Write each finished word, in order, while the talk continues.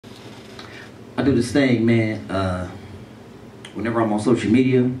I do this thing, man. Whenever I'm on social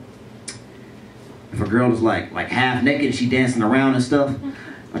media, if a girl is like half naked and she dancing around and stuff,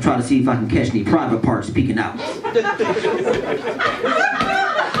 I try to see if I can catch any private parts peeking out.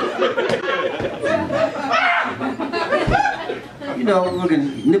 You know,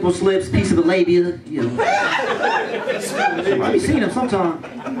 looking nipple slips, piece of the labia, you know. I be seeing them sometimes.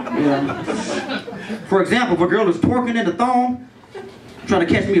 You know. For example, if a girl is twerking in the thong, trying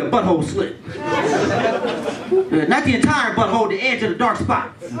to catch me a butthole slip. Not the entire butthole, the edge of the dark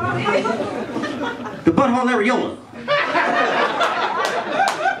spot. The butthole areola.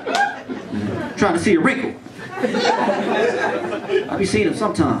 Trying to see a wrinkle. I be seeing them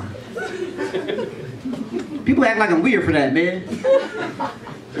sometimes. People act like I'm weird for that, man.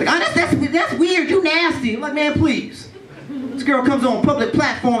 Like, oh, that's weird, you nasty. I'm like, man, please. This girl comes on public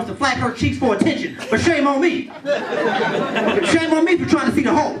platforms to flap her cheeks for attention, but shame on me. Shame on me for trying to see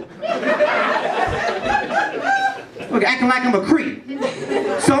the hole. Look, acting like I'm a creep.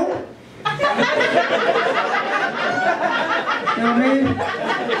 So? You know what I mean?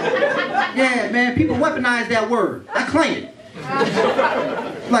 Yeah, man, people weaponize that word. I claim it.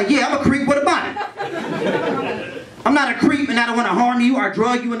 Like, yeah, I'm a creep, what about it? I'm not a creep and I don't want to harm you or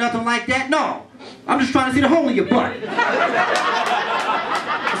drug you or nothing like that. No. I'm just trying to see the hole in your butt. That's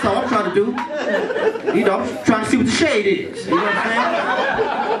all I'm trying to do. You know, trying to see what the shade is. You know what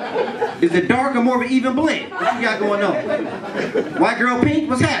I'm saying? Is it dark or more of an even blend? What you got going on? White girl pink?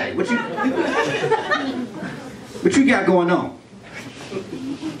 What's happening? What you got going on?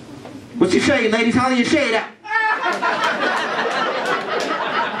 What's your shade, ladies? Holler your shade out.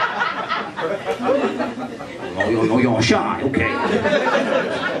 Oh, you're all shy, okay.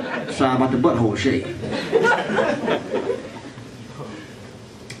 Shy about the butthole shade.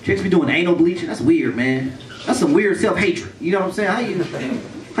 Chicks be doing anal bleaching, that's weird, man. That's some weird self-hatred. You know what I'm saying?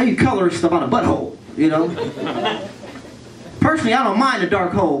 How you color stuff on a butthole, you know? Personally, I don't mind the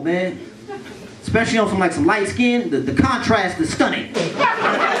dark hole, man. Especially on some light skin, the contrast is stunning.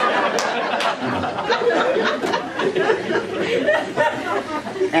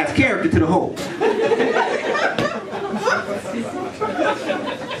 Adds character to the hole.